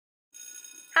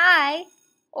Hi,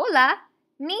 hola,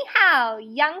 ni hao,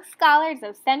 young scholars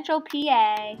of Central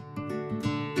PA.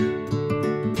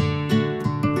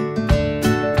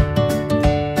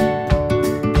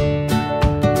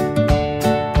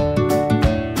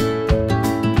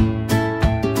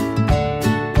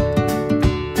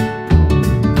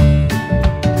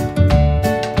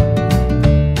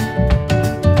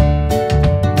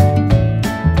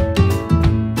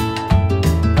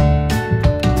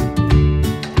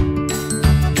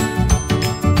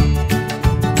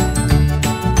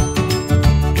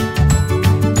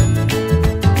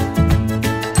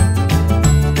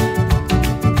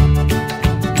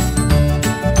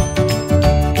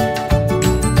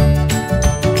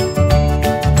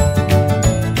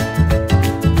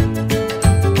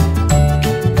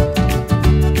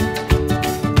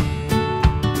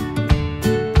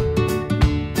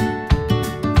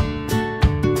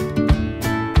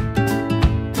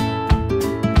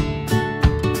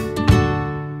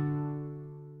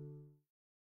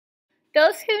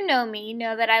 Those who know me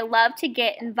know that I love to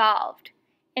get involved.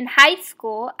 In high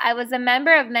school, I was a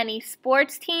member of many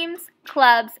sports teams,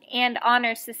 clubs, and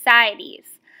honor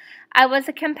societies. I was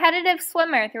a competitive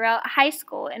swimmer throughout high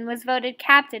school and was voted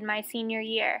captain my senior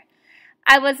year.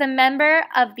 I was a member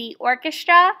of the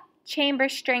orchestra, chamber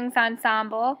strings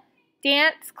ensemble,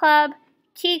 dance club,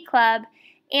 key club,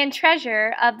 and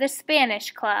treasurer of the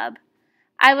Spanish club.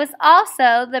 I was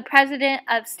also the president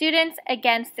of Students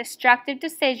Against Destructive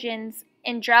Decisions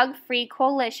in Drug-Free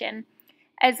Coalition,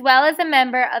 as well as a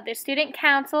member of the Student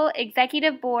Council,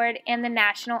 Executive Board, and the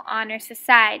National Honor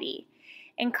Society.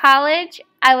 In college,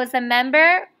 I was a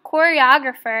member,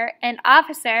 choreographer, and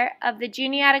officer of the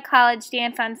Juniata College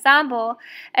Dance Ensemble,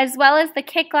 as well as the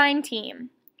kickline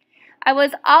team. I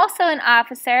was also an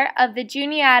officer of the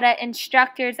Juniata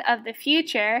Instructors of the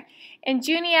Future and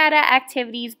Juniata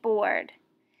Activities Board.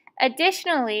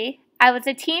 Additionally, I was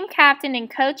a team captain and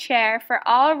co-chair for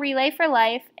all Relay for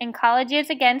Life and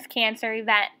Colleges Against Cancer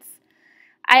events.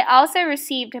 I also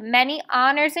received many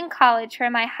honors in college for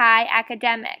my high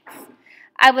academics.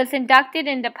 I was inducted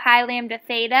into Pi Lambda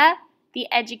Theta, the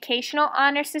Educational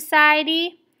Honor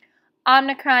Society,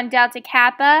 Omicron Delta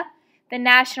Kappa, the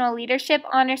National Leadership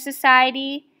Honor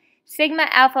Society, Sigma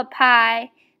Alpha Pi,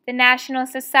 the National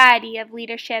Society of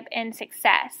Leadership and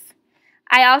Success.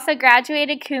 I also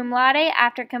graduated cum laude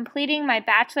after completing my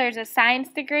Bachelor's of Science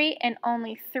degree in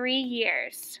only 3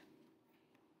 years.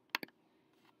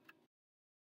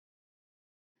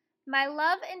 My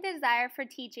love and desire for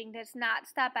teaching does not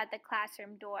stop at the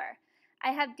classroom door.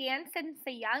 I have danced since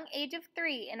the young age of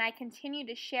 3, and I continue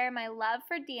to share my love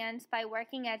for dance by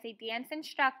working as a dance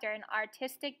instructor and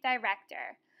artistic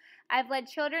director. I've led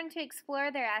children to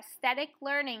explore their aesthetic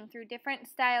learning through different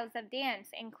styles of dance,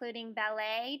 including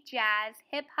ballet, jazz,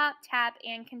 hip-hop, tap,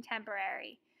 and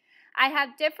contemporary. I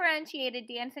have differentiated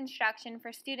dance instruction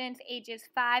for students ages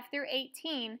 5 through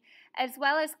 18, as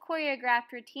well as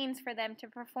choreographed routines for them to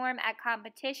perform at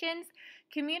competitions,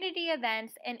 community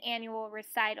events, and annual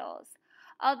recitals.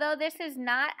 Although this is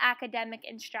not academic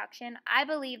instruction, I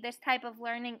believe this type of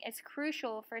learning is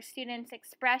crucial for students'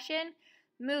 expression,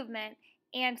 movement,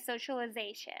 and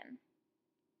socialization.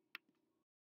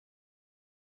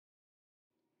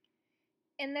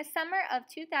 In the summer of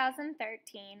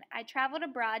 2013, I traveled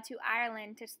abroad to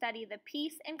Ireland to study the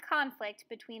peace and conflict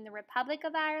between the Republic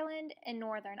of Ireland and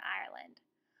Northern Ireland.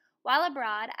 While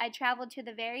abroad, I traveled to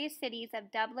the various cities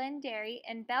of Dublin, Derry,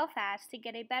 and Belfast to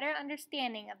get a better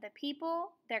understanding of the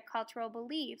people, their cultural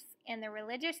beliefs, and the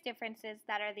religious differences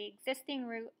that are the existing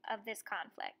root of this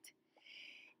conflict.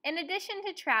 In addition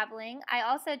to traveling, I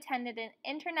also attended an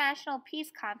international peace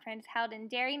conference held in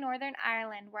Derry, Northern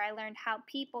Ireland, where I learned how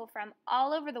people from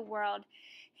all over the world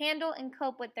handle and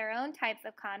cope with their own types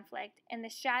of conflict and the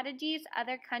strategies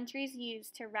other countries use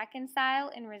to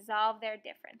reconcile and resolve their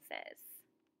differences.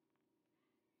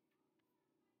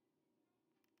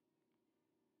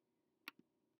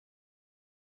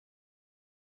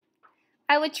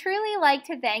 I would truly like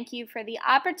to thank you for the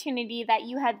opportunity that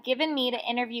you have given me to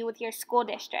interview with your school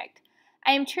district.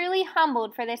 I am truly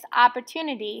humbled for this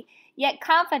opportunity, yet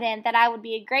confident that I would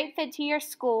be a great fit to your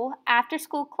school,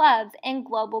 after-school clubs, and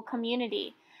global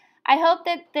community. I hope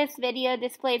that this video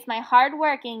displays my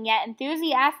hard-working yet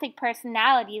enthusiastic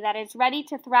personality that is ready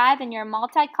to thrive in your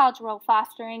multicultural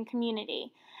fostering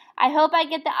community. I hope I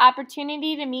get the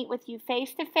opportunity to meet with you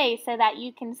face to face so that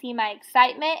you can see my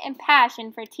excitement and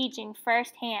passion for teaching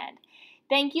firsthand.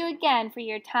 Thank you again for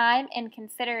your time and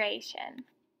consideration.